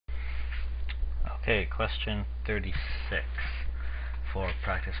Okay, question 36 for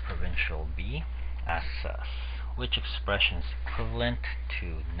Practice Provincial B asks us, which expression is equivalent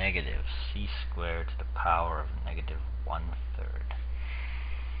to negative c squared to the power of negative 1/3?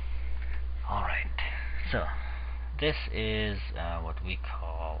 Alright, so this is what we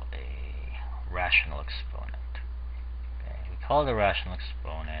call a rational exponent. Okay, we call it a rational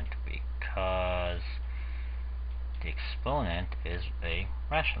exponent because the exponent is a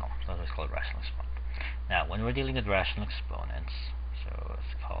rational. So that's why it's called rational exponent. Now, when we're dealing with rational exponents, so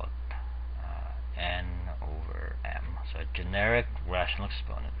let's call it n over m. So a generic rational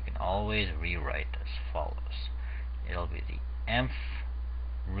exponent we can always rewrite as follows. It'll be the mth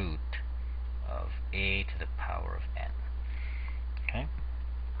root of a to the power of n. Okay.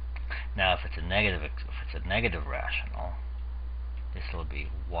 Now, if it's a negative rational, this will be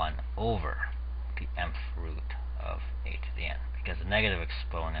 1 over the mth root of a to the n, because the negative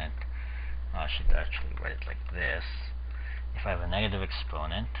exponent, I should actually write it like this. If I have a negative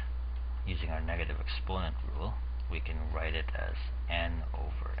exponent, using our negative exponent rule, we can write it as n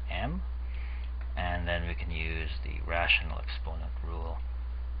over m, and then we can use the rational exponent rule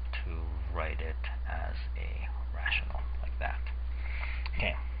to write it as a rational, like that.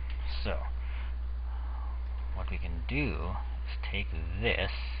 Okay, so what we can do is take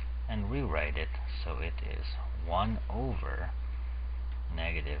this and rewrite it so it is 1 over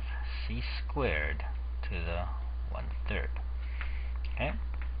negative c squared to the 1/3. Okay?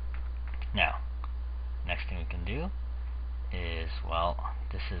 Now, next thing we can do is, well,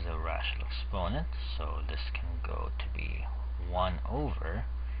 this is a rational exponent, so this can go to be 1 over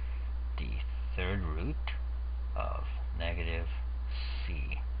the third root of negative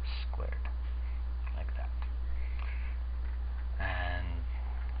c squared, like that. And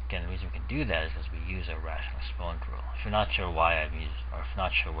again, the reason we can do that is because we use a rational exponent rule. If you're not sure why I'm using, or if you're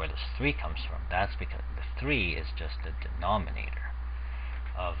not sure where this 3 comes from, that's because the 3 is just the denominator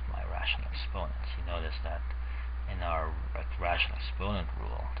of my rational exponents. You notice that in our rational exponent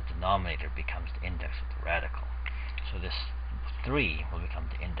rule, the denominator becomes the index of the radical. So this 3 will become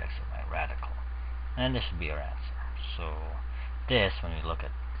the index of my radical. And this would be our answer. So this, when we look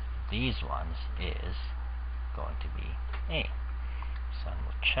at these ones, is going to be A. So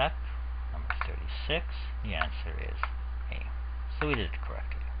we'll check. Number 36, the answer is A. So we did it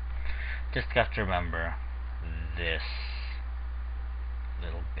correctly. Just have to remember this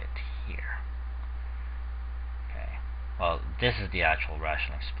little bit here. Okay. Well, this is the actual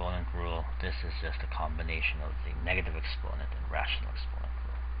rational exponent rule. This is just a combination of the negative exponent and rational exponent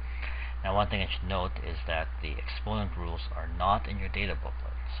rule. Now, one thing I should note is that the exponent rules are not in your data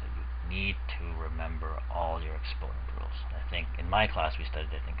booklet, so you need to remember all your exponent rules. I think in my class we studied,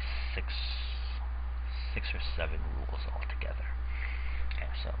 I think, six or seven rules altogether. Okay,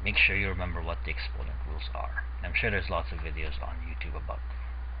 so make sure you remember what the exponent rules are. I'm sure there's lots of videos on YouTube about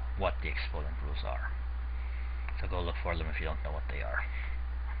what the exponent rules are. So go look for them if you don't know what they are.